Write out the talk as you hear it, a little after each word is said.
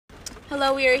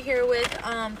Hello, we are here with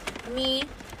me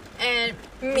and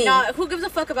Me. who gives a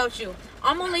fuck about you?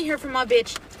 I'm only here for my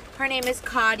bitch. Her name is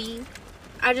Cotty.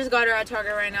 I just got her at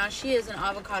Target right now. She is an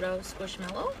avocado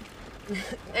squishmallow.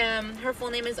 Her full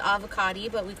name is Avocado,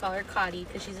 but we call her Cotty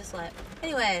because she's a slut.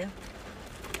 Anyway.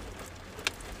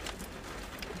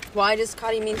 Why does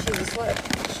Cotty mean she's a slut?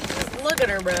 Just look at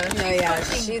her, bro. No, yeah,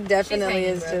 she definitely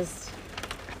is bro. just...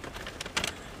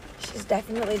 She's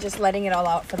definitely just letting it all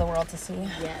out for the world to see.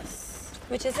 Yes.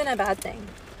 Which isn't a bad thing.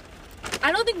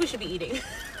 I don't think we should be eating.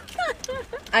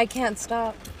 I can't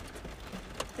stop.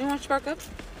 You want to spark up?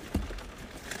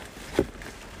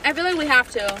 I feel like we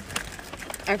have to.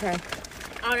 Okay.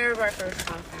 Honor of our first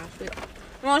podcast.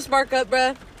 You want to spark up,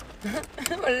 bruh?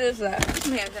 What is that?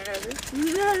 Hand sanitizer.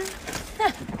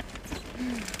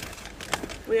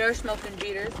 We are smoking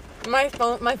Jeters. My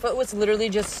foot was literally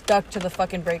just stuck to the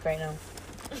fucking brake right now.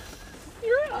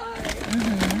 Your eye.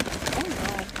 Mm-hmm. Oh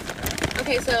no.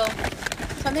 Okay, so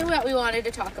something that we wanted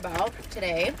to talk about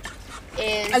today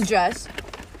is Address.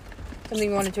 Something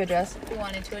we wanted to address. We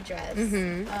wanted to address.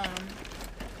 Mm-hmm.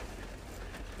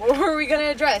 What were we gonna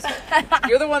address?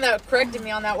 You're the one that corrected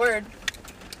me on that word.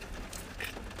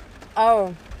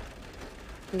 Oh.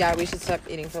 Yeah, we should stop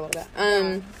eating for a little bit.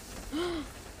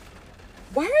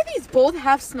 Why are these both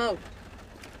half smoked?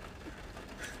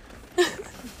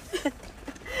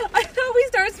 I thought we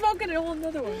started smoking a whole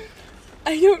nother one.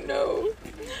 I don't know.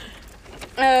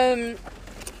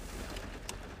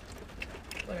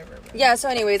 Whatever. Yeah, so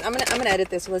anyways, I'm gonna edit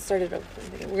this, so let's start it over.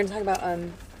 We're gonna talk about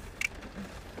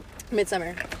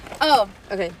Midsummer. Oh.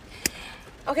 Okay.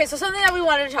 Okay, so something that we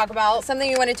wanted to talk about. Something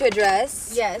you wanted to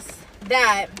address. Yes.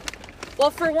 That.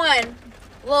 Well, for one,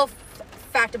 little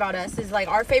fact about us is like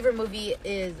our favorite movie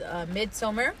is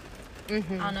Midsommar.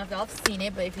 Mm-hmm. I don't know if y'all have seen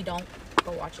it, but if you don't,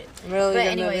 go watch it. Really but good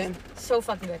anyways, movie. so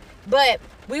fucking good. But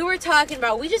we were talking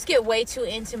about, we just get way too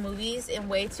into movies and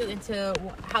way too into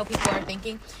how people are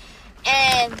thinking.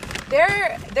 And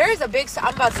there's a big,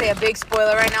 I'm about to say a big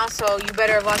spoiler right now, so you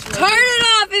better watch the movie. Turn it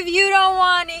off if you don't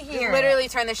want to hear. You literally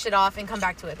turn this shit off and come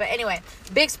back to it. But anyway,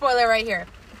 big spoiler right here.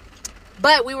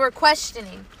 But we were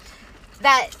questioning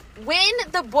that when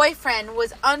the boyfriend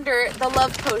was under the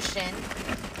love potion,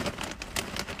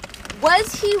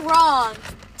 was he wrong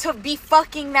to be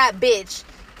fucking that bitch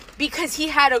because he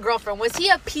had a girlfriend? Was he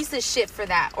a piece of shit for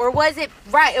that? Or was it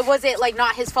right? Was it like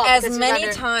not his fault? As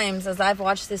many times as I've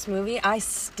watched this movie, I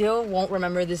still won't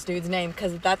remember this dude's name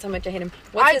because that's how much I hate him.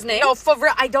 What's his name? No, for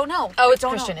real, I don't know. Oh, it's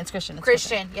Christian. It's Christian.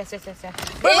 Christian. Yes.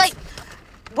 But like,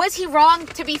 was he wrong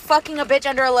to be fucking a bitch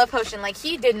under a love potion? Like,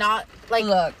 he did not, like...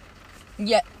 Look.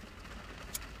 Yeah.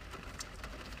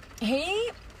 He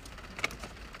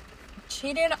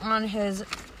cheated on his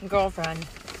girlfriend.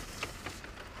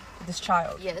 This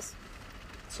child. Yes.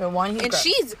 So one, and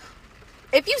she's...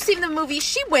 If you've seen the movie,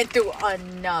 she went through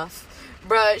enough.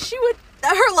 Bruh,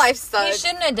 her life sucked. He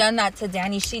shouldn't have done that to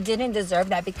Danny. She didn't deserve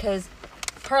that because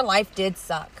her life did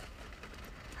suck.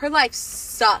 Her life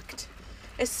sucked.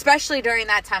 Especially during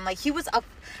that time. Like, he was I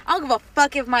don't give a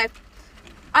fuck if I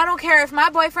don't care if my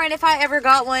boyfriend, if I ever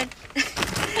got one.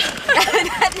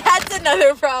 That's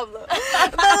another problem.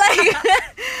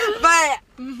 But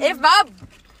if my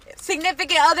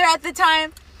significant other at the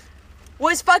time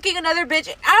was fucking another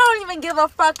bitch, I don't even give a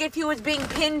fuck if he was being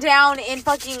pinned down and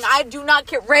fucking, I do not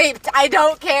get raped. I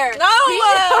don't care. No.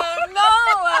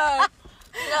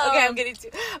 Okay, I'm getting too.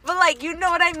 But like, you know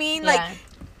what I mean? Yeah. Like,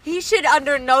 he should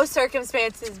under no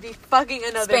circumstances be fucking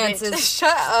another bitch.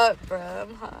 Shut up, bro.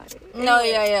 I'm high. No,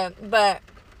 yeah. But,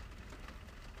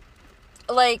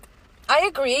 like, I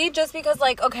agree just because,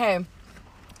 like, okay,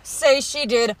 say she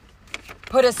did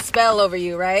put a spell over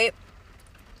you, right?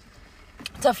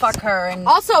 To fuck her. And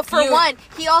also, for one,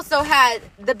 he also had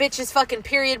the bitch's fucking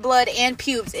period blood and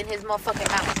pubes in his motherfucking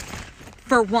mouth.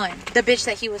 For one. The bitch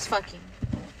that he was fucking.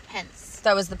 Hence.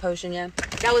 That was the potion, yeah.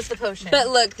 That was the potion. But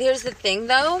look, here's the thing,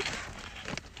 though.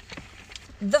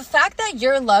 The fact that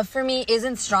your love for me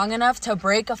isn't strong enough to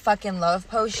break a fucking love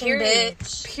potion,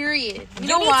 bitch. Period. You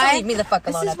know why? To leave me the fuck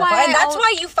alone at that point. And that's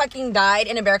why you fucking died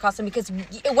in a bear costume, because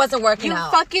it wasn't working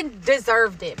out. You fucking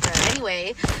deserved it, bro.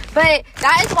 Anyway. But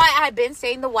that is why I've been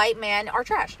saying the white men are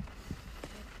trash.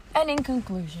 And in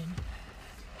conclusion,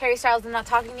 Harry Styles, I'm not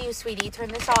talking to you, sweetie. Turn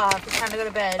this off. It's time to go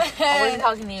to bed. I wasn't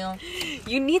talking to you.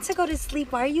 You need to go to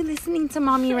sleep. Why are you listening to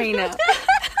Mommy right now?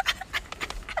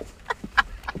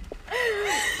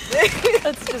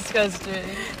 That's disgusting.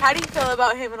 How do you feel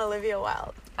about him and Olivia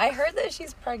Wilde? I heard that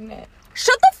she's pregnant.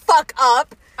 Shut the fuck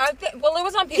up. Well, it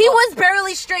was on people. He was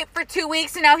barely straight for 2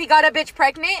 weeks and now he got a bitch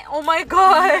pregnant? Oh my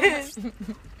god.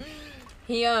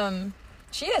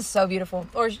 She is so beautiful.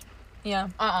 Or, yeah.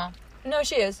 No,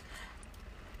 she is.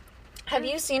 Have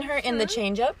you seen her in The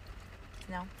Change Up?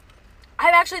 No.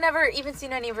 I've actually never even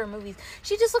seen any of her movies.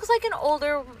 She just looks like an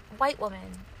older white woman.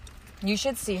 You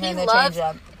should see her He in The loves-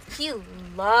 Change Up. He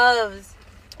loves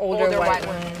Older white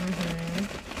women. women.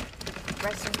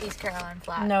 Rest in peace, Caroline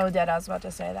Flack. No, Dad, I was about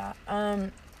to say that.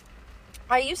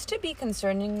 I used to be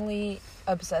concerningly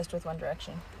obsessed with One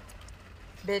Direction.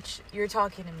 Bitch, you're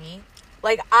talking to me.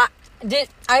 Like,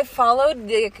 I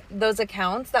followed those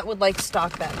accounts that would like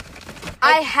stalk them.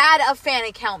 I had a fan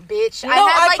account, bitch. No,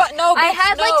 I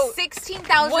had no. like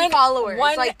 16,000 followers.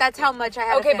 one- Like, that's how much I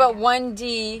had. Okay, a fan but account.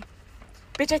 1D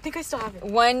Bitch, I think I still have it.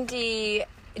 1D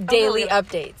daily no.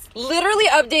 updates. Literally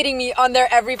updating me on their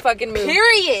every fucking move.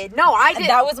 Period. No, I did.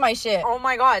 That was my shit. Oh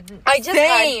my god. I just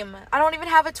Same. I don't even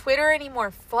have a Twitter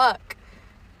anymore. Fuck.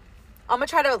 I'm gonna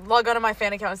try to log onto my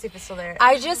fan account and see if it's still there.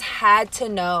 I just had to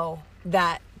know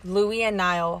that Louis and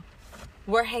Niall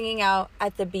were hanging out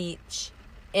at the beach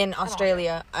in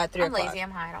Australia at 3 I'm o'clock. lazy.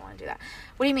 I'm high. I don't want to do that.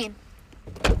 What do you mean?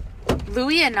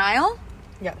 Louis and Niall?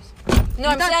 Yes. No,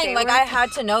 I'm thought saying, they like, were- I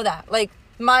had to know that. Like,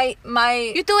 my...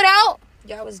 You threw it out?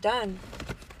 Yeah, I was done.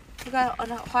 You got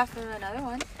half of another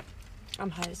one. I'm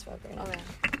high as fuck right now. Okay.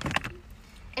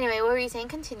 Anyway, what were you saying?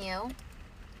 Continue.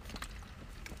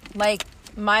 Like,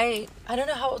 I don't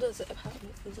know how old is it? It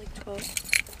was like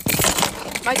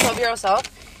 12. My 12-year-old self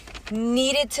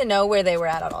needed to know where they were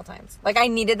at all times. Like, I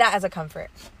needed that as a comfort.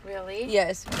 Really?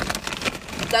 Yes.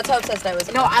 That's how obsessed I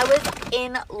was. No, I was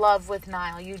in love with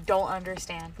Niall. You don't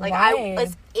understand. Like, Why? I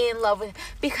was in love with...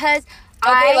 Because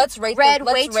let's rate read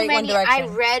One way too many... I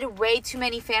Direction. read way too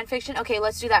many fan fiction. Okay,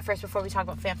 let's do that first before we talk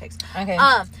about fanfics. Okay.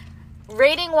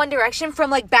 Rating One Direction from,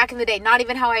 like, back in the day. Not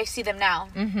even how I see them now.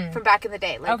 Mm-hmm. From back in the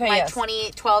day. Like, Okay, my yes.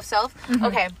 2012 self. Mm-hmm.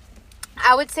 Okay.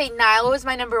 I would say Niall was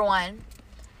my number one.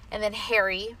 And then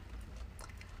Harry.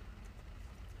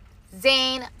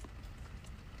 Zayn.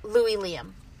 Louis, Liam.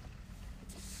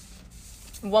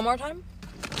 One more time?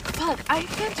 Fuck, I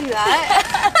can't do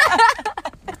that.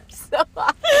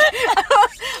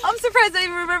 I'm surprised I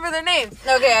even remember their names.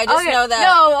 Okay, I just know that.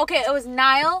 No, okay, it was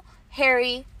Niall,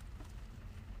 Harry.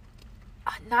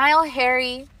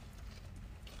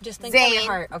 Just think from your Zayn.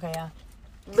 heart. Okay, yeah.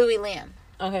 Louis, Liam.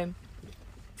 Okay.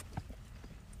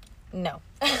 No.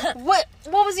 What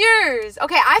was yours?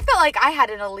 Okay, I felt like I had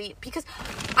an elite because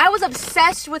I was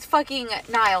obsessed with fucking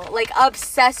Niall, like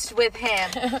obsessed with him.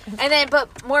 And then,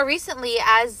 but more recently,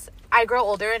 as I grow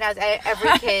older and as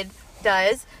every kid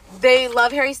does, they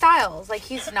love Harry Styles. Like,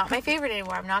 he's not my favorite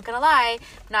anymore. I'm not gonna lie,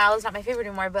 Niall is not my favorite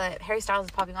anymore. But Harry Styles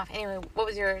is popping off. Anyway, what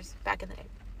was yours back in the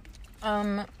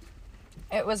day?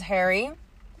 It was Harry.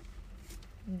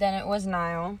 Then it was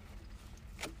Niall.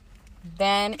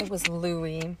 Then it was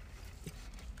Louis.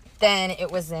 Then it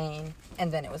was Zayn.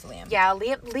 And then it was Liam. Yeah,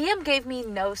 Liam gave me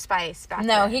no spice back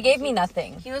No, then. he gave me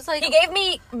nothing. He was like He gave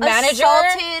me manager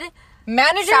salted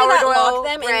that locked sourdough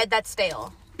them bread in. that's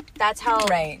stale. That's how.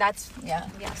 Right. That's Yeah.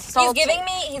 salted.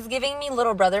 He's giving me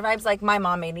little brother vibes, like my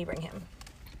mom made me bring him.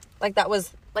 Like, that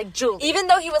was, like Julie. even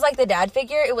though he was like the dad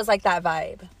figure, it was like that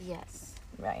vibe. Yes.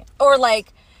 Right. Or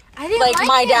like I didn't like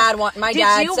my him. dad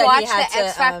Did you said watch he had the to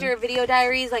X Factor video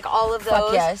diaries, like all of those?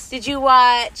 Fuck yes. Did you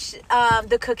watch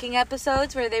the cooking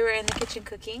episodes where they were in the kitchen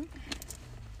cooking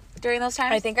during those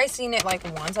times? I think I seen it like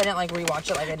once. I didn't like rewatch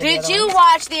it like I did. Did the other you ones.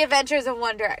 watch the Adventures of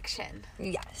One Direction?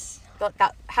 Yes.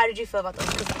 How did you feel about those?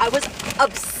 Because I was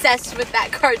obsessed with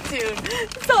that cartoon.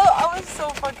 So I was so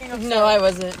fucking obsessed. No, I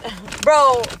wasn't.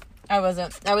 Bro, I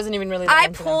wasn't even really. That I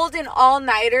into pulled an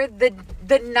all-nighter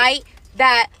the night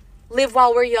that Live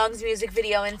While We're Young's music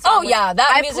video and song. Oh, yeah,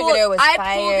 that music video was I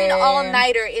pulled an fire.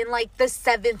 all-nighter in like the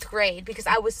 7th grade because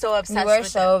I was so obsessed them. You were with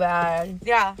so them. bad.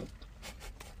 Yeah.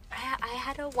 I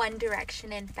had a One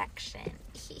Direction infection.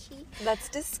 That's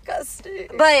disgusting.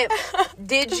 But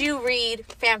did you read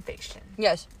fan fiction?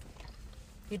 Yes.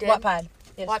 You did? Wattpad.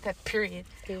 Yes. Wattpad, period.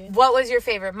 Period. What was your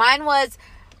favorite? Mine was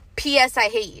P.S. I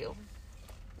Hate You.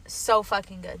 So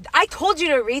fucking good. I told you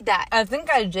to read that. I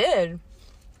think I did.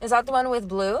 Is that the one with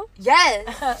Blue?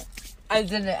 Yes. I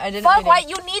didn't. Fuck, read why? it.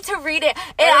 You need to read it.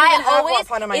 And don't even I have always,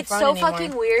 Wattpad on my it's phone so anymore.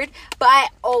 fucking weird, but I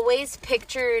always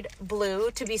pictured Blue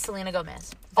to be Selena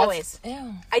Gomez. Always.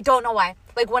 Ew. I don't know why.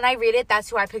 Like, when I read it, that's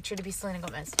who I picture to be Selena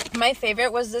Gomez. My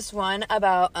favorite was this one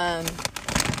about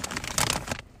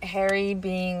Harry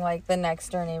being like the next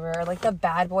door neighbor or like the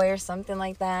bad boy or something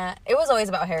like that. It was always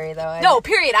about Harry though. No,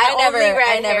 period. I never only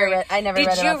read I never Harry. read I never Did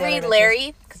read about you the read other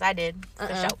Larry? Because I did. For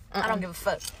Uh-uh, sure. I uh-uh. don't give a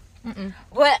fuck. Mm-mm.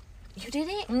 What? You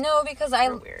didn't? No, because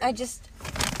You're weird. I just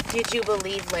Did you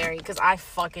believe Larry? Because I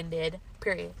fucking did.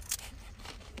 Period.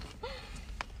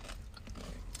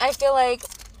 I feel like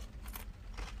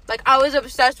Like, I was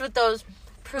obsessed with those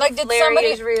proof Like, did Larry somebody-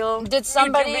 is real. Did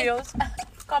somebody...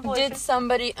 Compilation. Did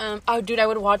somebody... Oh, dude, I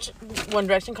would watch One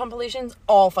Direction compilations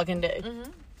all fucking day.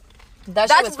 That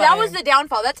shit was fire. That was the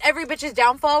downfall. That's every bitch's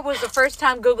downfall, was the first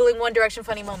time Googling One Direction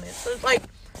funny moments. So it's like...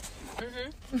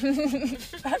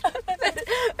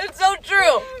 It's so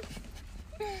true.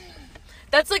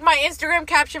 That's like my Instagram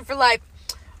caption for like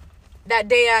that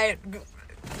day I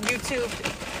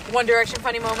YouTubed One Direction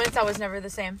funny moments. I was never the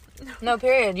same. No,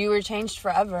 period. You were changed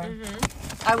forever.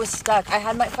 I was stuck. I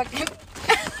had my fucking...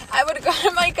 I would go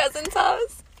to my cousin's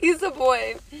house. He's a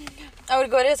boy. I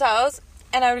would go to his house,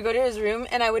 and I would go to his room,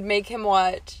 and I would make him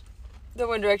watch the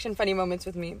One Direction funny moments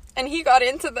with me. And he got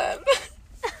into them.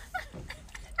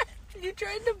 You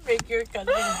tried to make your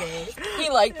cousin gay. He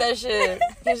liked that shit.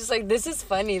 He was just like, this is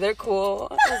funny. They're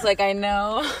cool. I was like, I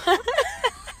know.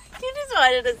 You just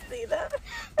wanted to see that.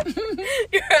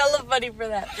 You're hella funny for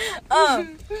that.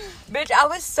 Bitch, I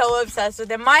was so obsessed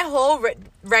with him. My whole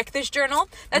Wreck This journal.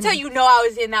 That's how you know I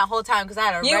was in that whole time, because I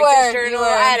had a Wreck This journal. I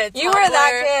had a Tumblr. You were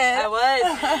that kid. I was.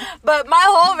 But my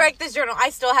whole Wreck This journal, I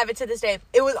still have it to this day.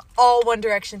 It was all One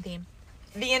Direction theme.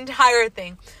 The entire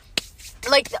thing.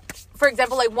 Like, for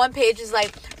example, like one page is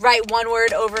like, write one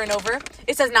word over and over.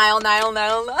 It says Niall.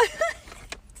 Bitch,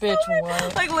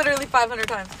 what? Like literally 500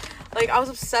 times. Like, I was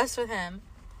obsessed with him.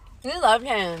 We love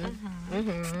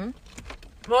him.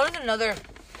 What was another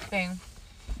thing?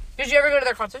 Did you ever go to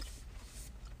their concerts?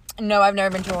 No, I've never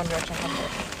been to a One Direction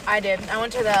concert. I did. I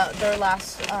went to their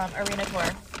last arena tour.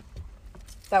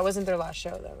 That wasn't their last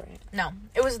show, though, right? No,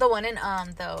 it was the one in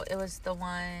it was the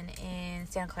one in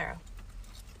Santa Clara.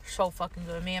 So fucking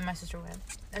good. Me and my sister went.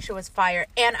 That shit was fire.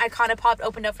 And Iconopop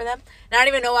opened up for them. And I don't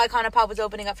even know why Iconopop was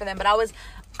opening up for them, but I was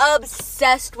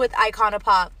obsessed with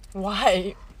Iconopop.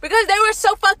 Why? Because they were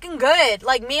so fucking good.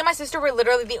 Like, me and my sister were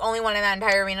literally the only one in that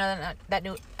entire arena that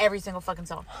knew every single fucking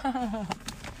song.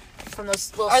 From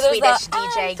those little Swedish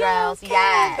DJ girls.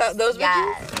 Yes. Those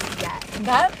yes. bitches? Yes.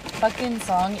 That fucking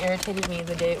song irritated me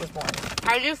the day it was born.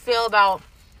 How do you feel about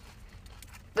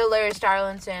the Larry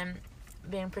Starlinson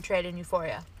being portrayed in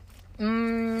Euphoria?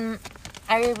 I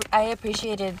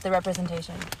appreciated the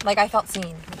representation. Like, I felt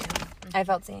seen. I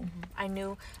felt seen. I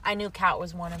knew Kat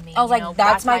was one of me. I was like,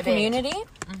 that's my bitch. community.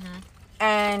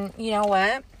 And you know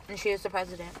what? And she is the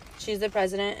president. She's the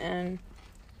president, and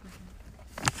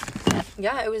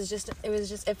yeah, it was just,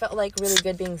 it felt like really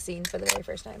good being seen for the very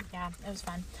first time. Yeah, it was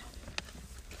fun.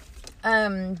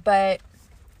 But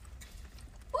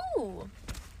Ooh,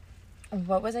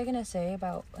 what was I gonna say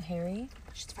about Harry?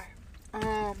 she's fire.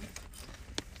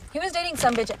 He was dating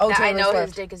some bitch. Oh, I Taylor know Swift.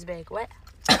 his dick is big. What?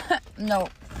 No.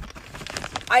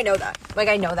 I know that. Like,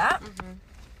 I know that.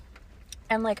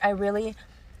 And, like, I really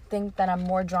think that I'm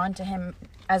more drawn to him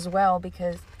as well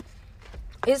because...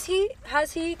 has he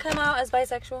come out as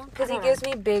bisexual? Because he gives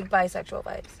me big bisexual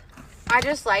vibes. I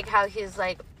just like how he's,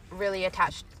 like, really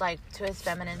attached, like, to his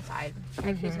feminine side.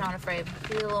 Like, he's not afraid.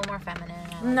 He's a little more feminine.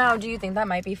 No, do you think that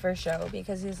might be for show?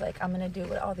 Because he's like, I'm gonna do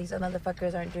what all these other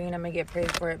motherfuckers aren't doing. I'm gonna get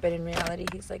praised for it. But in reality,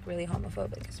 he's, like, really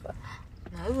homophobic as fuck.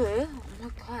 No, oh my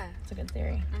god. It's a good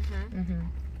theory.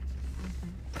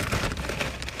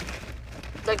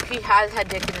 Like, he has had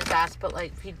dick in his ass, but,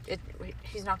 like,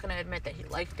 he's not gonna admit that he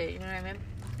liked it. You know what I mean?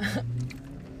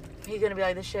 He's gonna be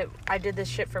like, I did this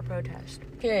shit for protest.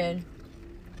 Period.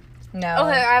 No.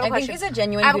 Okay, I have a question. I think he's a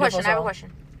genuine, I have a beautiful question. soul. I have a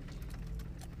question.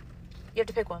 You have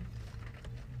to pick one.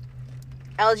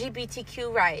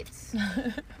 LGBTQ rights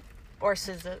or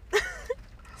SZA.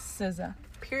 SZA.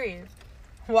 Period.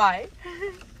 Why?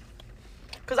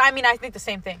 Because, I mean, I think the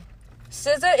same thing.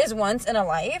 SZA is once in a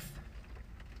life.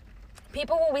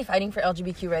 People will be fighting for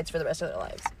LGBTQ rights for the rest of their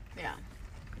lives. Yeah.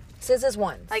 SZA's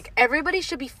once. Like, everybody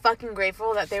should be fucking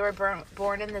grateful that they were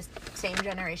born in the same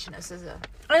generation as SZA.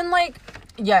 And, like,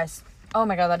 yes. Oh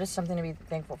my god, that is something to be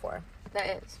thankful for.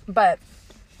 That is. But,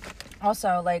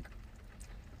 also, like,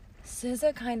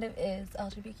 SZA kind of is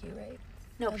LGBTQ rights.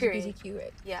 No, period. LGBTQ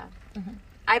rights. Yeah.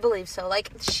 I believe so.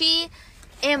 Like, she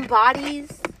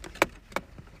embodies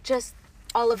just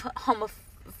all of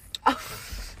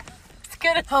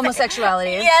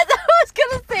homosexuality. Yes, I was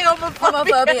gonna say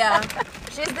homophobia.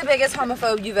 She's the biggest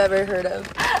homophobe you've ever heard of.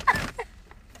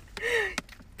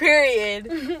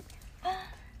 Period.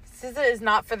 SZA is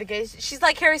not for the gays. She's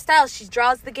like Harry Styles. She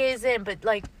draws the gays in, but,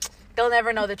 like, they'll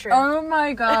never know the truth. Oh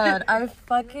my god, I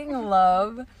fucking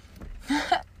love...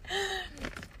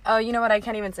 Oh, you know what? I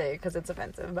can't even say it because it's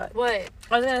offensive, but... What?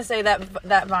 I was gonna say that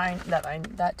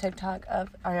TikTok of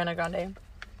Ariana Grande.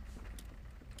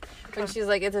 When she's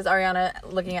like, it says Ariana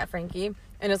looking at Frankie,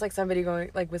 and it's like somebody going,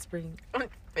 like, whispering.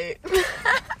 What,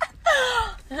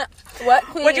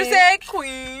 queen? What'd you say,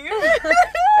 queen?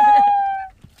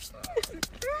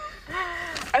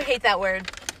 I hate that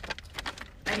word.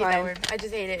 I hate Why? that word. I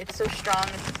just hate it. It's so strong.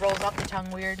 It rolls off the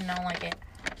tongue weird, and I don't like it.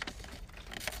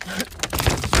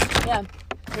 Yeah,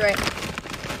 you're right.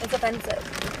 It's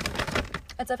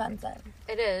offensive. It's offensive.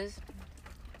 It is.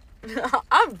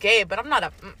 I'm gay, but I'm not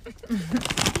a...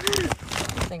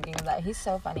 Thinking of that. He's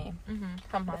so funny.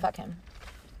 Come But on. fuck him.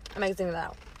 I'm exiting that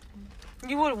out.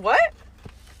 You would what?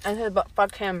 I said, but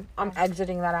fuck him. I'm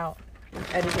exiting that out. I'm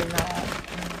editing that out.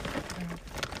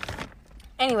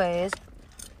 Anyways,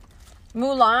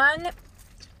 Mulan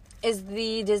is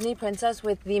the Disney princess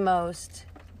with the most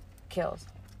kills.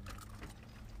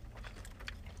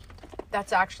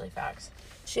 That's actually facts.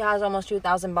 She has almost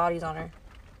 2,000 bodies on her.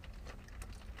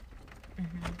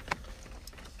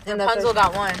 And that's Rapunzel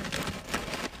got one.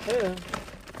 Ooh.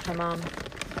 Her mom.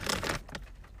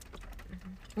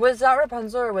 Was that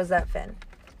Rapunzel or was that Finn?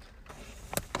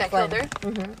 That Flynn. killed her.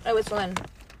 Mm-hmm. It was Flynn.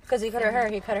 Because he cut her hair.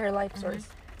 He cut her life source.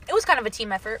 It was kind of a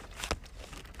team effort.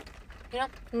 You know?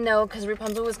 No, because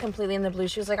Rapunzel was completely in the blue.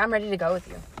 She was like, I'm ready to go with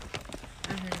you.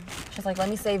 She's like, let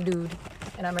me save dude.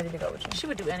 And I'm ready to go with you. She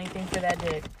would do anything for that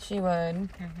dick. She would.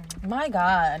 My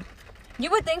God. You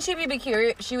would think she would be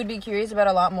curious. She would be curious about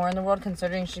a lot more in the world,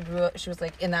 considering she grew up. She was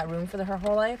like in that room for her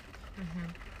whole life.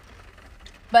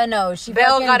 But no, she.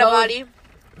 Belle fucking got a goes- body.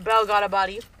 Belle got a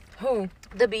body. Who?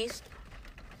 The Beast.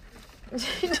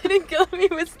 She didn't kill him. He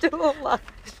was still alive.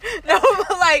 No,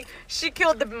 but like, she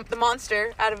killed the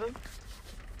monster out of him.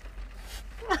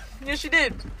 Yeah, she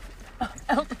did.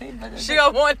 She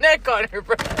got one neck on her,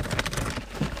 bro.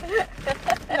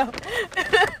 No.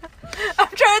 I'm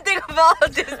trying to think of all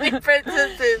Disney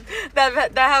princesses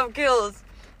that have kills.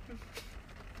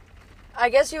 I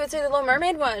guess you would say the Little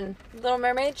Mermaid one. Little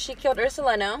Mermaid, she killed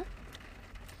Ursula, no?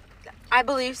 I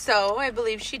believe so. I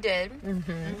believe she did.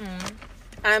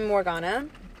 I'm Morgana.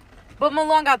 But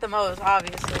Mulan got the most,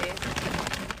 obviously.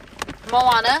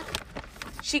 Moana,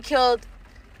 she killed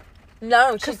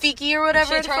No, she Kafiki or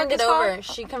whatever. She the turned fuck it it's over. called.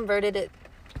 She converted it.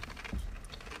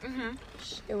 Mhm.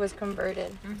 It was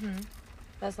converted.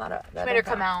 That's not a. That Made her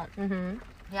don't come out. count.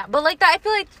 Yeah, but like that, I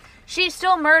feel like she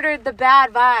still murdered the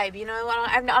bad vibe. You know,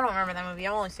 I don't remember that movie.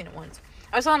 I've only seen it once.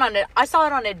 I saw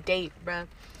it on a date, bro.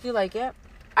 You like it?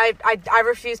 I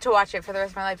refuse to watch it for the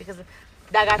rest of my life because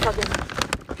that guy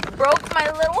fucking broke my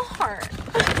little heart.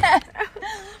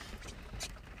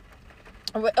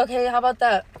 Okay, how about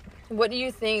that? What do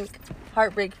you think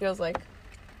heartbreak feels like?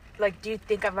 Like, do you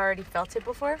think I've already felt it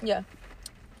before? Yeah.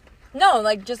 No,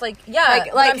 like just like yeah.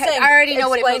 Like, I'm saying, I already know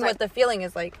what it explain feels like. what the feeling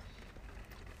is like.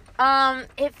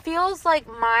 It feels like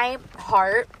my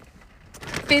heart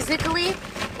physically,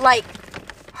 like,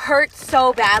 hurts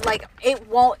so bad. Like,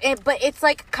 but it's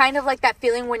like kind of like that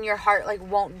feeling when your heart, like,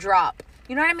 won't drop.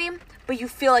 You know what I mean? But you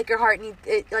feel like your heart needs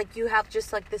it, like, you have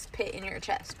just, like, this pit in your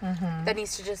chest that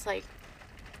needs to just, like,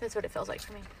 that's what it feels like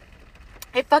for me.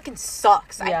 It fucking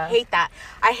sucks. Yeah. I hate that.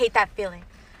 I hate that feeling.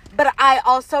 But I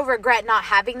also regret not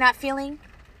having that feeling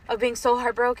of being so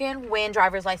heartbroken when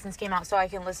Driver's License came out, so I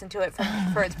can listen to it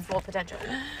for its full potential.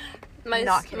 My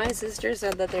sister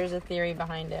said that there's a theory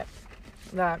behind it.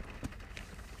 That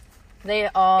they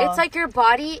all... It's like your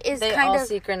body is they kind all of...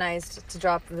 synchronized to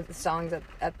drop the songs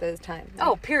at this time.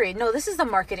 Oh, period. No, this is the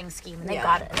marketing scheme. They Yeah.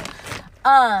 got it.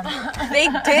 They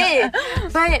did.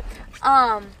 But,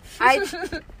 I was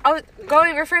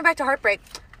referring back to heartbreak.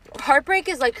 Heartbreak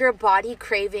is like your body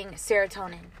craving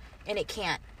serotonin, and it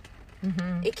can't.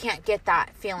 It can't get that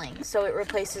feeling, so it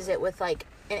replaces it with like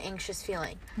an anxious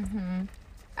feeling.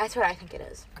 That's what I think it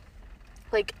is.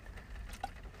 Like,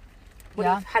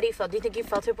 how do you feel? Do you think you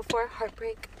felt it before?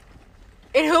 Heartbreak.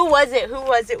 And who was it? Who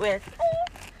was it with?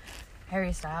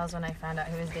 Harry Styles, when I found out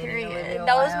he was dating Olivia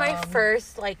That was my Wilde.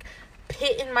 first like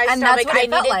pit in my And stomach. that's what it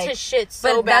I felt needed like. to shit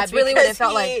so But bad. that's really what it because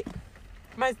felt like.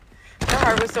 My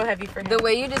heart was so heavy for him. The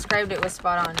way you described it was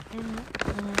spot on.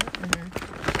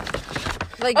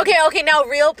 Like, Okay, now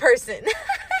real person.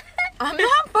 I'm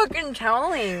not fucking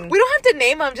telling. We don't have to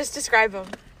name him, just describe him.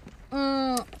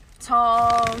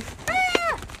 Tall.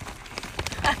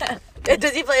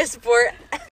 Does he play a sport?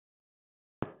 Anyway,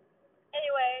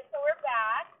 so we're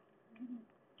back.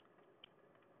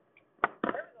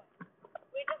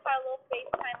 We just had a little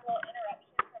FaceTime, little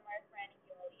interruption from our friend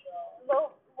Yo-Yo. Little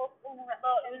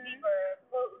Uzi Bird.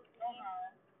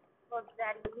 Little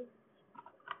daddy.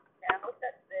 Yeah, what's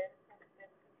that spin?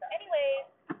 Anyways,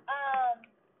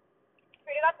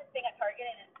 Frida got this thing at Target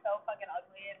and it's so fucking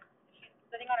ugly and she's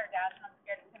sitting on her dad's and I'm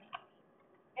scared it's gonna eat me.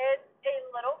 It's a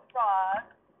little frog.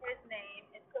 His name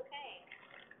is Cocaine.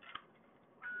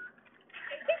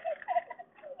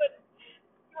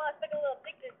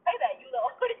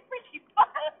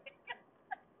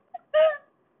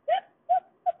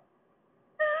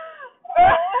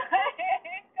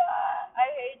 I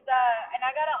hate that. And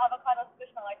I got an avocado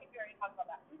squishmallow. I think we already talked about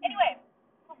that. Anyway,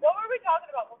 what were we talking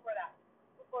about before that?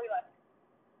 Before we left?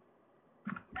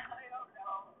 I don't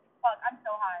know. Fuck, I'm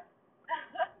so high.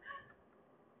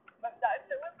 But that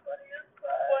shit was funny as fuck.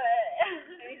 What?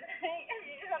 You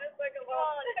just want to suck a little.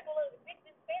 Oh, suck a little. Bitch,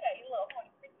 just say that, you little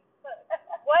horny freaky.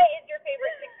 What is your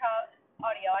favorite TikTok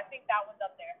audio? I think that one's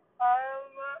up there.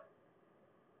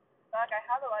 Fuck, I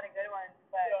have a lot of good ones,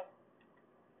 but. Yeah.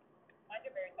 Mine's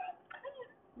are very sad.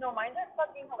 No, mine are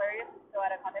fucking hilarious and so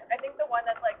out of context. I think the one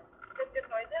that's like just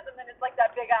noises and then it's like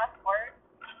that big ass fart.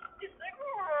 It's like,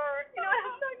 you know what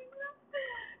I'm talking about?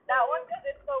 That one because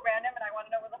it's so random and I want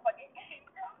to know where the fuck it came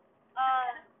from.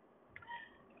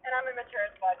 And I'm immature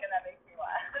as fuck and that makes me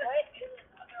laugh. What is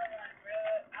another one, bro?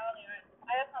 I don't even.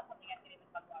 That's not something I can even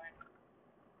talk about right now.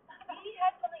 He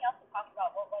had something else to talk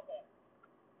about. What was it?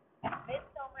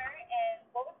 Midsummer and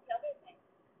what was the other thing?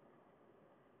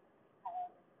 Let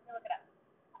me look it up.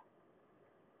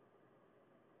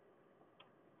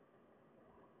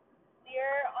 We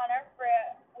are on our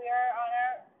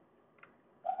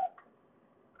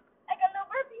I got no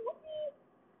burpee. Whoopee.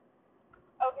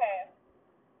 Okay.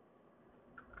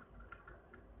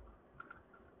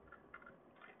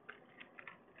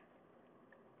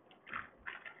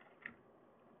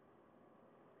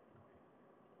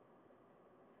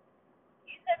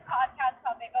 You said podcast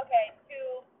topic. Okay,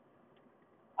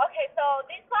 so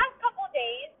these last couple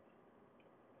days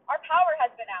our power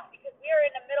has been out because we are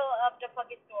in the middle of the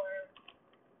fucking storm.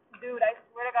 Dude, I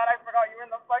swear to God, I forgot you were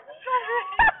in the fucking storm.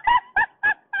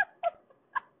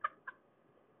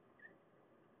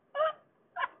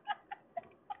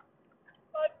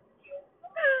 Fuck you.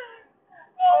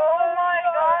 Oh my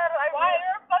God, why are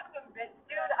you fucking bitch,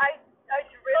 dude? I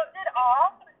drifted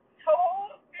off so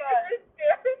fast.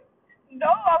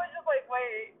 No, I was just like,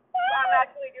 wait, I'm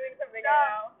actually doing something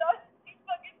now. She's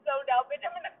fucking zoned out, bitch.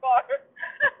 I'm in the car.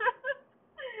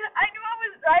 I knew I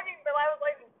was driving, but I was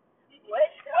like, what?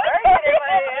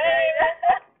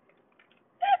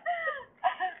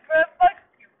 Bro, fuck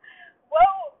you.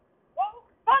 Whoa,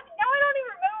 fuck. Now I don't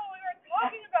even remember what we were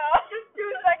talking about. Just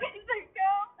 2 seconds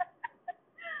ago.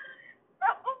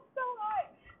 Bro, I'm so high.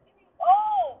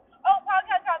 Oh,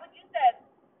 podcast topic. You said.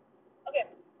 Okay,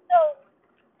 so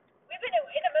we've been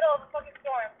in the middle of a fucking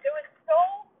storm. There was so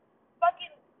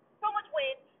much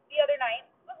wind the other night.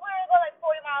 We were going like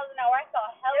 40 miles an hour. I saw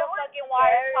hella fucking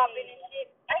wires popping and shit.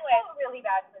 Anyway, I felt really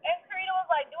bad for this. And Karina was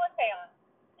like, do a seance.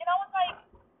 And I was like,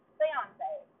 seance.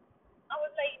 I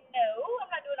was like, no,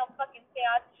 I'm not doing no fucking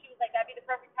seance. She was like, that'd be the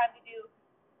perfect time to do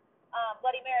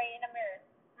Bloody Mary in a mirror.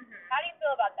 Mm-hmm. How do you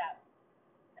feel about that?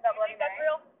 About Bloody Mary? That's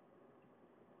real?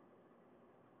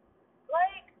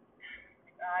 Like,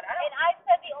 God, and I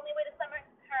said the only way to summon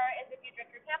her is if you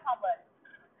drink your tampon blood.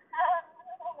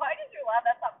 Why did you laugh?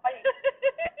 That's not funny.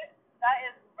 That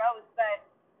is gross, but.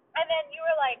 And then you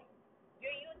were like, do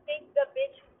you think the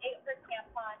bitch who ate her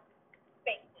tampon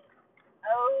faked it?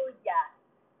 Oh, yeah.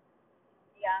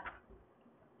 Yeah.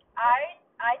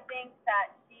 I think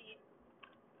that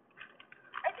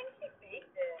I think she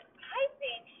faked it. I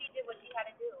think she did what she had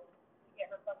to do to get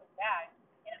her fucking bag.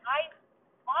 And I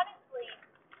honestly,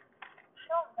 I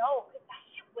don't know, because that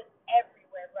shit was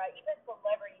everywhere, bro. Even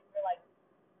celebrities were like,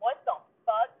 what the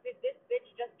fuck did this bitch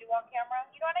just do on camera?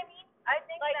 You know what I mean? I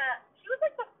think like, that she was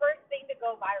like the first thing to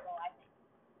go viral, I think.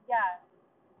 Yeah.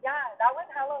 Yeah, that was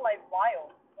hella like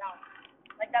wild. Yeah.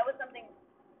 Like that was something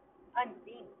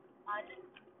unseen. And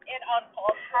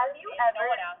uncalled for. Have you ever,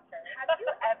 no one asked her. Have you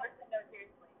ever, no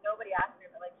seriously, nobody asked her,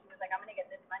 but like she was like, I'm gonna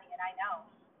get this money and I know.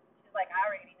 She's like, I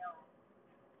already know.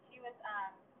 She was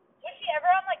she ever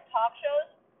on like talk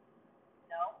shows?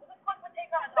 No. Who the fuck would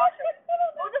take her on a talk show?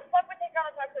 Who the fuck would take her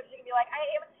on a talk show? She can be like, I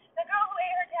am the girl who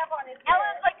ate her tampon is here.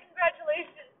 Ellen's like,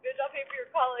 congratulations, bitch, I'll pay for your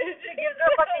college. She gives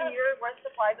her a fucking year's worth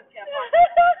supplies of tampons.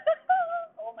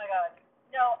 Oh my God.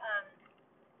 No,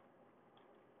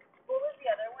 what was the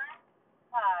other one?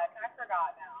 I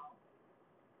forgot now.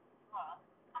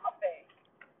 I'm a fish.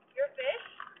 You're a fish?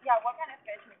 Yeah, what kind of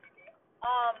fish would you be?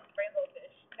 Rainbow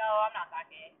fish. No, I'm not that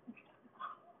gay.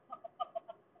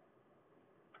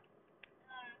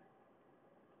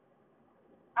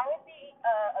 I would be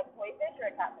a koi fish or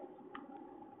a catfish.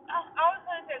 I was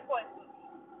gonna say koi fish.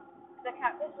 The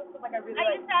catfish looks like a really.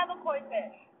 I used to have a koi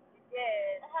fish. You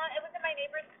did? It was in my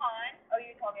neighbor's pond. Oh,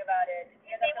 you told me about it.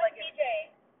 His name was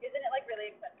TJ. Isn't it like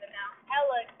really expensive now?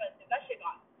 Hella expensive. That shit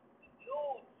got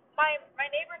huge. My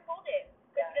neighbor sold it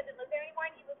because he doesn't live there anymore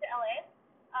and he moved to LA.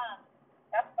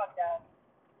 That's fucked up.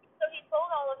 So he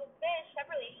sold all of his fish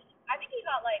separately. I think he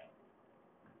got like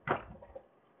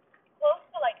close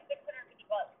to like $650.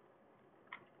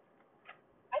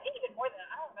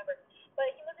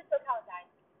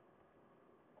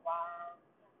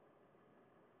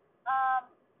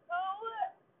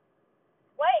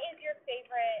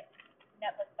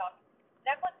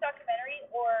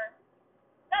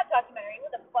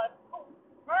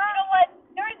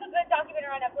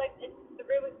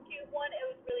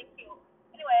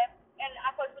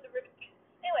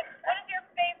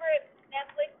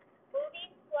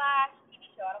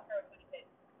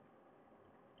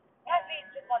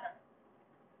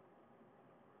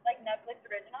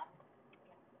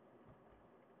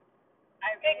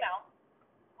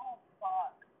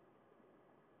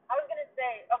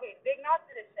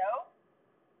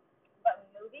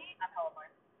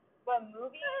 But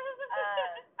movies,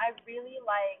 I really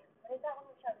like. What is that one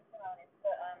with Charlize Theron? It's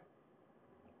the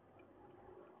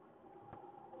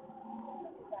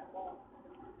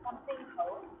something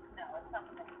Host? No, it's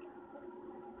something.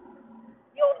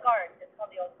 The Old Guard. It's called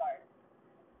The Old Guard.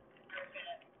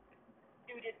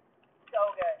 Dude, it's so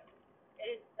good.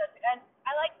 It is such. And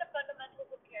I like the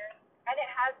fundamentals of care. And it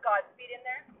has Godspeed in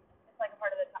there. It's like a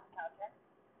part of the soundtrack.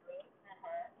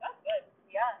 That's good.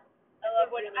 Yeah. I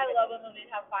love when movies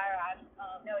have fire ass.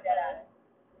 No dead ass.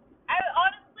 I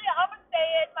honestly, I'm gonna say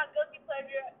it. My guilty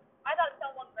pleasure. I thought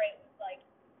Someone Great was like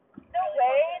the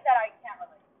way that I can't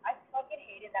relate. I fucking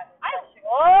hated that movie. I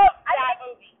love that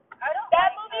movie. I don't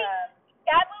that like, movie.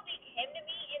 That movie came to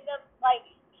me in the like.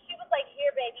 She was like,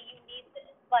 "Here, baby, you need this."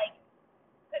 Like,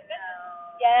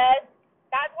 yes,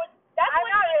 that's what. I'm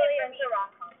not really into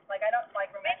rom-coms. Like, I don't like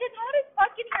romantic. Bitch, it's hot as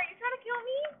fucking here. You trying to kill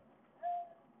me?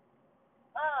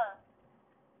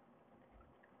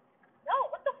 No,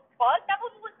 what the fuck? That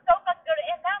movie was so fucking good,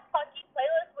 and that fucking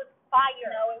playlist was fire.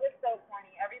 No, it was so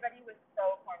corny. Everybody was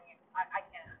so corny. I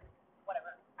can't.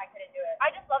 Whatever. I couldn't do it.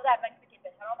 I just love that Mexican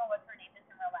bitch. I don't know what her name is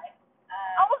in real life.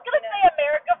 I was gonna say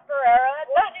America Ferrera.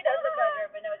 Well, she does look like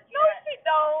her, but no, she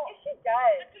don't. Yes, she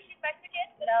does. Just because she's Mexican?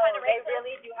 No, they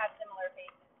really do have similar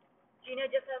faces. Gina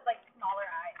just has like smaller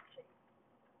eyes.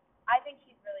 I think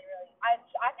she's really. I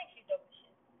think she's dope as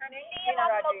shit. Her name is Gina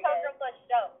Rodriguez.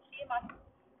 She and my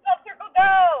Smoke Circle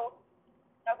Go.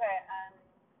 Okay.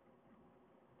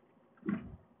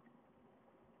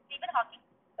 Stephen Hawking.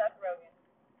 Seth Rogen.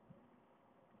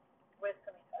 Wiz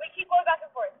Khalifa. We keep going back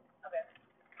and forth. Okay.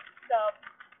 So,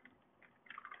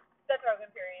 Seth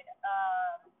Rogen, period.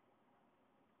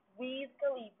 Wiz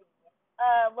Khalifa.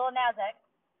 Lil Nas X.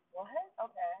 What?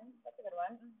 Okay. That's a good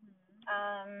one.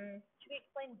 Should we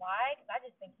explain why? Because I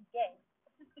just think he's gay.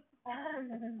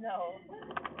 No.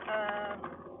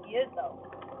 He is, though.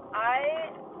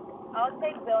 I'll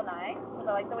say Bill Nye, because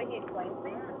I like the way he explains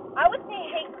things. I would say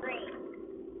Hank Green.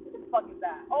 What the fuck is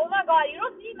that? Oh my god, you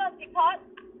don't see him on TikTok?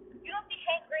 You don't see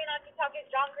Hank Green on TikTok? It's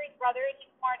John Green's brother, and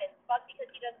he's smart as fuck because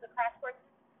he does the crash courses.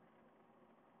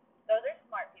 Those are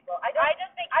smart people. I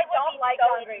just think I don't like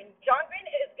so John Green. John Green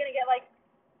is gonna get like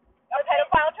a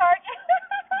pedophile charge.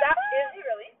 Is he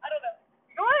really? I don't know.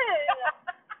 Good.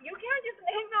 You can't just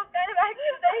name those kind of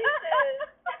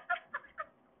accusations.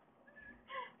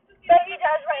 But he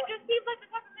does write. He just seems like the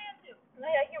type of man too. No,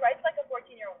 yeah, he writes like a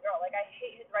 14-year-old girl. Like, I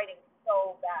hate his writing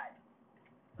so bad.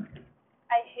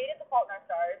 I hated The Fault in Our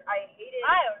Stars. I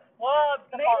love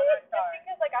The Fault in Our Stars.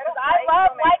 Because like I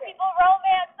love white people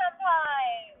romance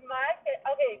sometimes.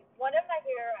 Okay, one of my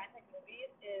favorite romantic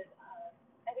movies is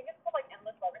I think it's called like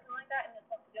Endless Love or something like that, and the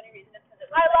only reason is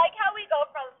because I like how we go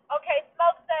from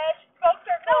smoke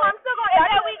circle. No, I'm still going. And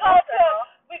then we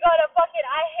go to fucking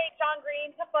I hate John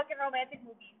Green to fucking romantic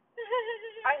movies.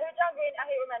 I hate John Green. I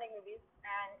hate romantic movies,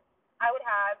 and I would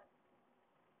have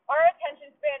our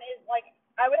attention span is like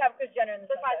I would have Kris Jenner in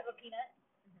the size of a peanut.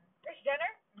 Kris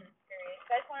Jenner. Serious.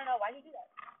 I just want to know why did you do that.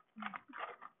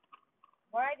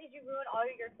 Why did you ruin all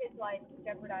your kids' lives to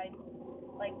jeopardize?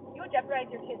 Like, you would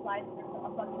jeopardize your kids' lives for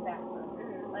a fucking bachelor.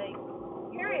 Like,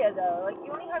 period, though. Like,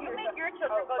 you only have you make your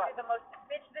children go through the most.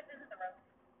 Bitch, this isn't the room.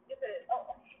 Yes, it is.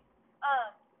 Oh, okay.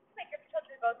 You make your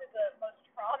children go through the most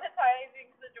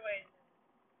traumatizing situation.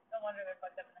 No wonder they're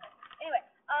fucked up in the head. Anyway,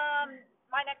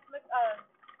 my next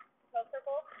smoke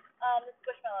circle, this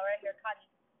Squishmallow right here,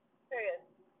 Connie. Period.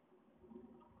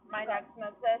 My next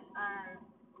smoke sesh,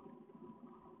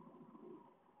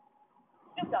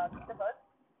 Snoop Dogg, the book.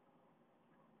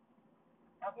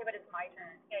 Okay, but it's my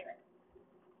turn. Anyway.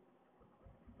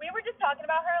 We were just talking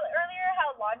about her earlier,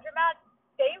 how laundromats,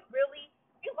 they really,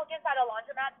 if you look inside a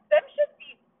laundromat, them should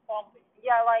be bumpy.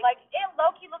 Yeah, like it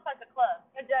low-key looks like a club.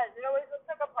 It does. It always looks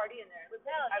like a party in there.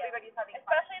 Everybody's having fun.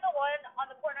 Especially the one on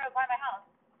the corner of by my house.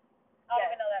 I don't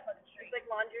even know that fucking street. It's like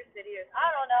Laundry City or something.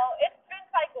 I don't know. It's Spin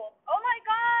Cycle. Oh my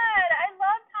god! I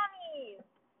love Tommy's.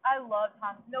 I love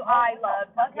Tommy's. No, I love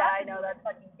Tommy's. Yeah, I know. That's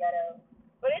fucking ghetto.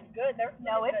 But it's good. They're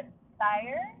good.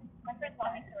 Fire. My friend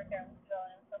Tommy used to work there. It was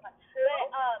so fun.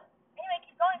 But, anyway,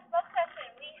 keep going. Smoke session.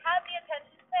 We have the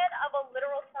attention span of a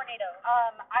literal tornado.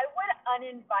 I would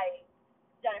uninvite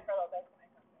Jennifer Lopez to my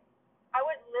company. I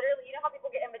would literally, you know how people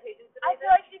get invitations to places? I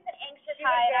feel like she's an anxious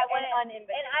high, and I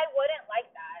wouldn't like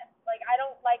that. Like, I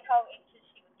don't like how anxious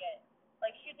she would get.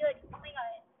 Like, she'd be like, oh my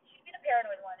god, she'd be the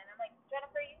paranoid one, and I'm like,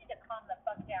 Jennifer, you need to calm the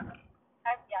fuck down.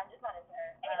 I'm just not into her.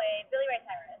 Anyway, Billy Ray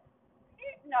Cyrus.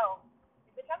 No,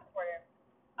 he's a Trump supporter.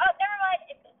 Oh, never mind.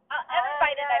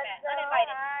 Uninvited, I meant.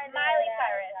 Uninvited. Miley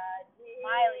Cyrus.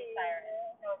 Miley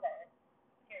Cyrus. No Cyrus.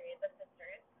 Period. The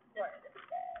sisters.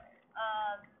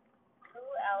 Who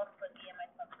else would be in my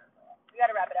smoke circle?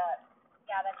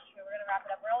 wrap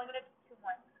it up. We're only gonna do 2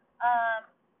 more.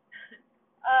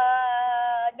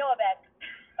 Noah Beck.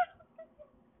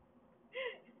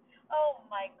 Oh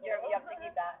my god. You have to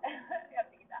keep that. You have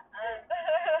to keep that.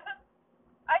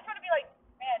 I try to be like,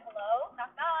 man, hello,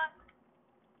 knock knock.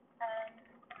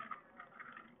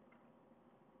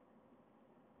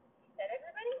 He said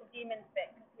everybody? Demon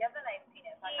Stick. He has a nice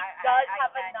penis. He does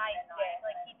have a nice dick.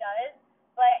 Like, he does.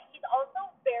 But he's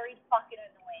also very fucking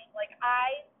annoying. Like,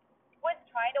 I was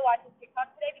trying to watch his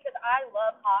TikTok today because I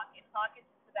love Hawk, and Hawk is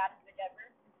just the baddest bitch ever.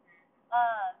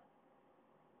 I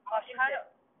was trying to...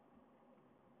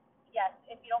 Yes,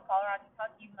 if you don't follow her on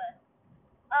TikTok, you must.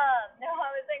 No,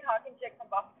 I was saying Hawk and Chick from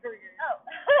Bob's Burgers. Oh.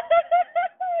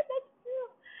 That's true.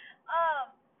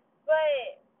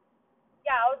 But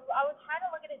yeah, I was trying to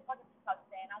look at his fucking TikTok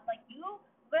today, and I'm like, you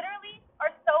literally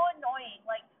are so annoying.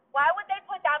 Like, why would they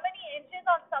put that many inches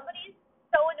on somebody?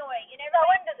 So annoying. And So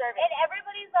undeserving. And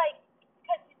everybody's like,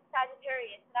 because he's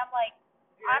Sagittarius, and I'm like,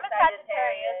 You're I'm a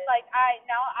Sagittarius. Like, I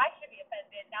should be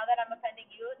offended. Now that I'm offending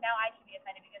you, now I should be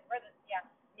offended because we're the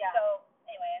yeah. So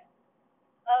anyway,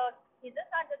 He's a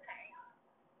Sagittarius.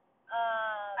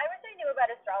 I I wish I knew about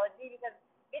astrology because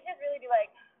it just really be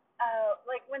like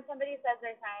when somebody says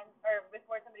their sign, or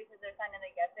before somebody says their sign and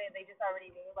they guess it, they just already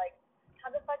knew. Like, how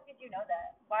the fuck did you know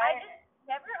that? I just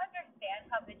never understand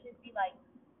how bitches be like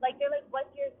they're like,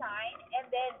 what's your sign? And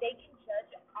then they can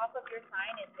judge off of your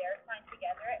sign and their sign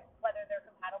together whether they're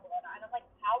compatible or not. And I'm like,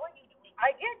 how are you doing that?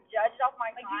 I get judged off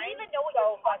my Like, sign. do you even know what so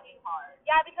you're fucking hard.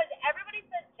 Yeah, because everybody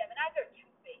says Geminis are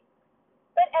two-faced.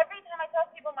 But every time I tell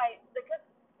people because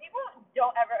people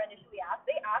don't ever initially ask.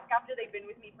 They ask after they've been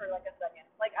with me for like a second.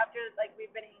 Like after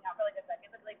we've been hanging out for like a second.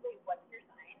 They're like, wait, what's your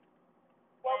sign?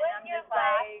 What And was I'm your just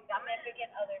last like, significant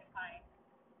other sign?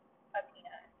 a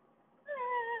peanut.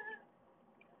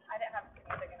 I didn't have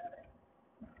significant other.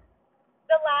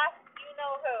 The last, you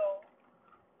know who?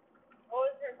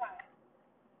 What was her sign?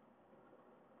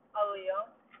 A Leo.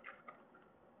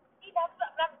 See, that's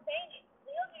what I'm saying.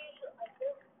 Leos are usually I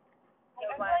feel So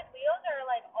like what? Leos are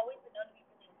like always been known to be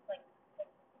really like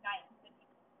nice, good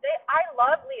people. I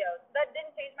love Leos. That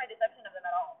didn't change my deception of them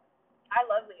at all. I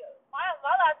love Leos. My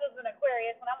last was an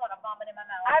Aquarius when I want to vomit in my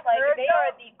mouth. I've heard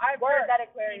worst. that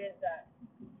Aquarius does.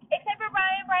 Except for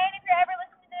Brian. Brian, if you're ever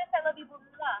listening to this, I love you.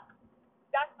 Mwah.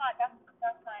 That's my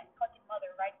fucking mother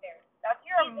right there. That's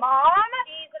your mom?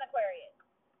 He's an Aquarius.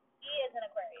 He is an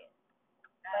Aquarius.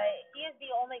 But he is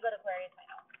the only good Aquarius I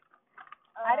know.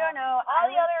 I don't know. All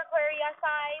the other Aquarius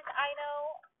eyes I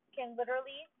know can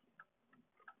literally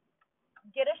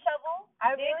get a shovel.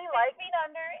 I dig really 6 like- feet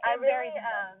under and bury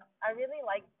themselves. I really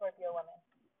like Scorpio women.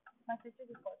 My sister's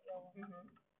a Scorpio.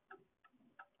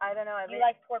 I don't know. You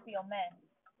like Scorpio men.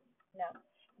 No.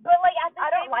 But like at the I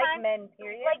don't same like time, men,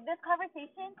 period. like this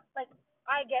conversation, like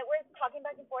I get we're talking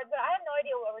back and forth, but I have no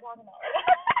idea what we're talking about.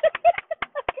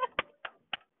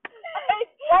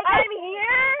 I'm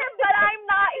here, but I'm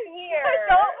not here.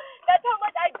 That's how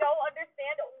much I don't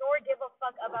understand nor give a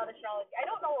fuck about astrology. I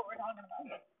don't know what we're talking about.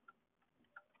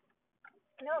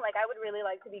 No, like I would really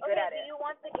like to be good at Do it. you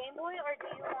want the Game Boy or do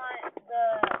you want the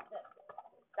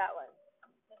That one.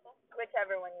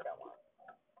 Whichever one you don't want.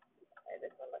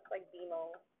 This one looks like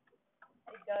BMO.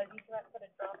 It does. You should put a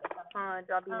drop on it.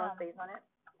 Draw BMO face on it.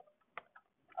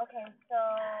 Okay, so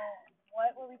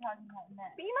what were we talking about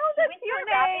next? BMO, Should that's we your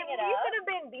start wrapping name. it You up? could have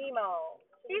been BMO.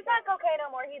 He's not cocaine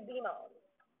no more. He's BMO.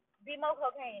 BMO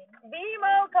cocaine.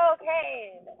 BMO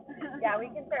cocaine. Yeah, we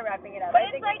can start wrapping it up. But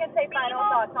I think it's we can say like final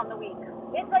BMO. thoughts on the week.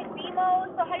 It's like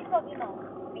BMO, so how do you spell BMO?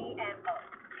 BMO.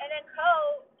 And then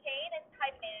cocaine is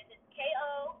hyphenated. It's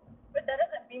K-O. But that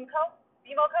isn't BMCO?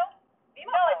 BMOCO?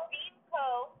 BMOCO. No, it's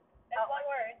BMCO. That's one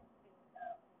word.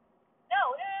 No.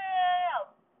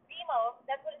 BMO.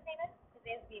 That's what his name is? His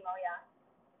name's BMO, yeah.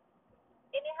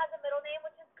 And it has a middle name,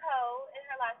 which is Co, and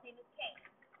her last name is Kane.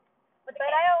 But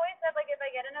I always said, like, if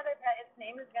I get another pet, its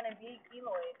name is going to be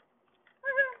keloid.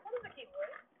 What is a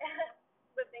keloid?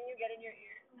 The thing you get in your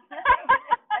ear.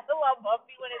 I love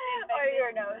Buffy when it's in Or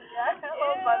your nose. Yeah, I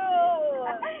love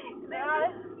Buffy.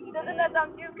 Doesn't that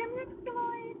sound cute? Come here,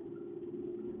 keloid.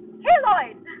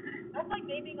 Keloid! That's like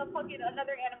naming a fucking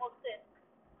another animal sis.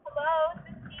 Hello,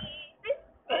 sissy.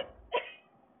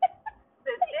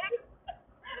 Cystic?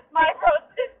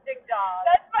 Microcystic dog.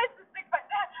 That's my cystic.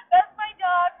 That's my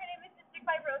dog. Her name is Cystic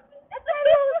Fibrosis. That's my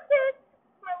little sis.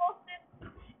 My little sis.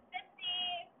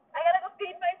 Sissy. I gotta go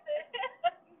feed my sis.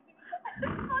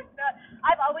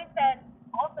 I've always said,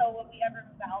 also, when we ever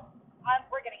move out,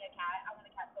 we're getting a cat. I want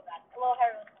a cat so bad. A little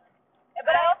hairless one.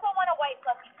 But I also want a white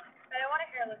fluffy one. But I want a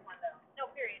hairless one, though. No,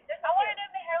 period. I wanted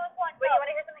a hairless one. Wait, No. you want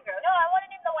to hear something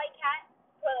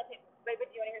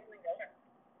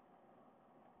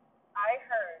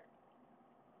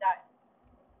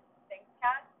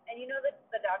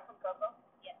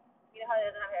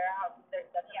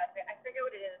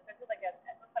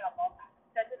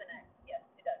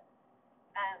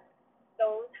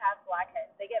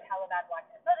bad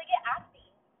blackness. No, they get assy.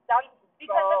 That's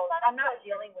Because the gross. sun I'm not exposure.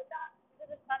 dealing with that. Because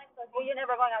the sun exposure. Well, you're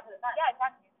never going out to the sun. Yeah,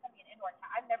 exactly. It's gonna be an indoor cat.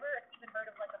 I've never even heard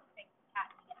of like a pink cat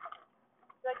being in house.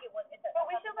 I feel like it was. But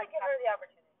we should like give her the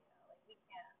opportunity. Like we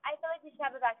can't. I feel like we should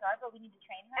have a backyard, but we need to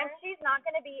train her. And she's not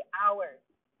gonna be ours.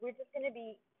 We're just gonna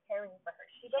be caring for her.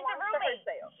 She She's a belongs to roommate.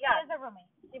 herself. She is a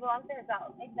roommate. She belongs to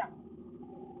herself. Exactly.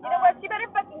 You know what? She better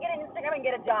fucking get an Instagram and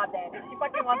get a job then. If she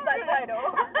fucking wants that title.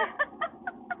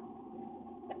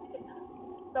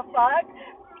 The fuck?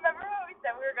 Remember when we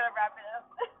said we were gonna wrap it up?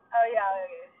 Oh yeah.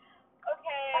 Okay.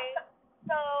 Okay.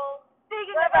 So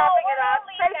Speaking we're of wrapping we're it up,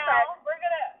 gonna leave safe now. sex. We're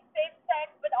gonna save sex,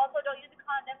 but also don't use a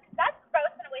condom because that's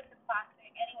gross and a waste of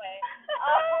plastic. Anyway,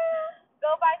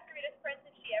 go buy Sarita's prints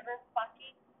if she ever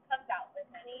fucking comes out with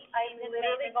any. I'm She's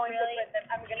literally made going this really, to print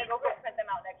them. I'm gonna go print them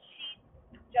out next week.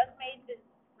 She's just made this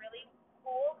really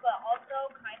cool, but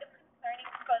also kind of concerning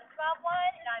SpongeBob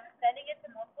one, and I'm sending it to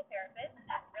multiple therapists.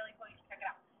 And it's really cool. You should check it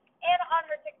out. And on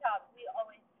her TikTok, we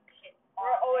always do shit.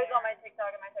 We're always there. on my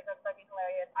TikTok, and my TikTok's fucking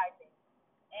hilarious, I think.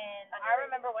 And I Underrated.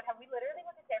 remember one time we literally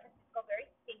went to San Francisco very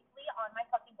safely on my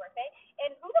fucking birthday,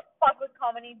 and who the fuck was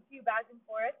commenting to you back and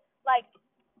forth like,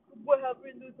 what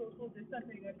happened to social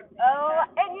distancing or something? Oh,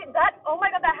 and oh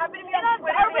my god, that happened to me on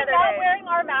Twitter Are the we other not day. wearing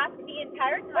our masks the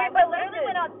entire time? Wait, but we literally listen.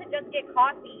 went out to just get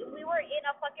coffee. We were in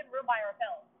a fucking room by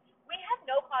ourselves. We have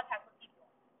no contact with people.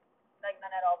 Like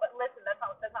none at all. But listen, that's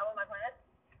not what my point is.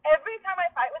 Every time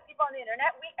I fight with people on the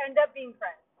internet, we end up being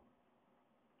friends.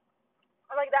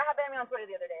 Or like that happened to me on Twitter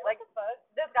the other day. Like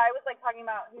this guy was like talking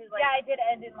about, he was like, Yeah, I did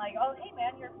end in like, oh hey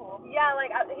man, you're cool. yeah,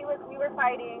 like we were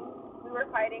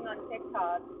fighting on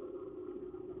TikTok,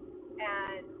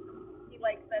 and he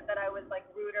like said that I was like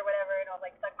rude or whatever, and I was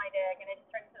like suck my dick, and it just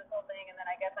turned into this whole thing, and then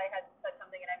I guess I had said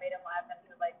something and I made him laugh, and he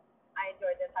was like, I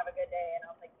enjoyed this, have a good day, and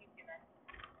I was like, you too, man.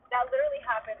 That literally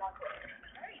happened on Twitter.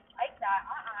 Like that.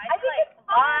 I think like it's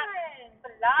fun.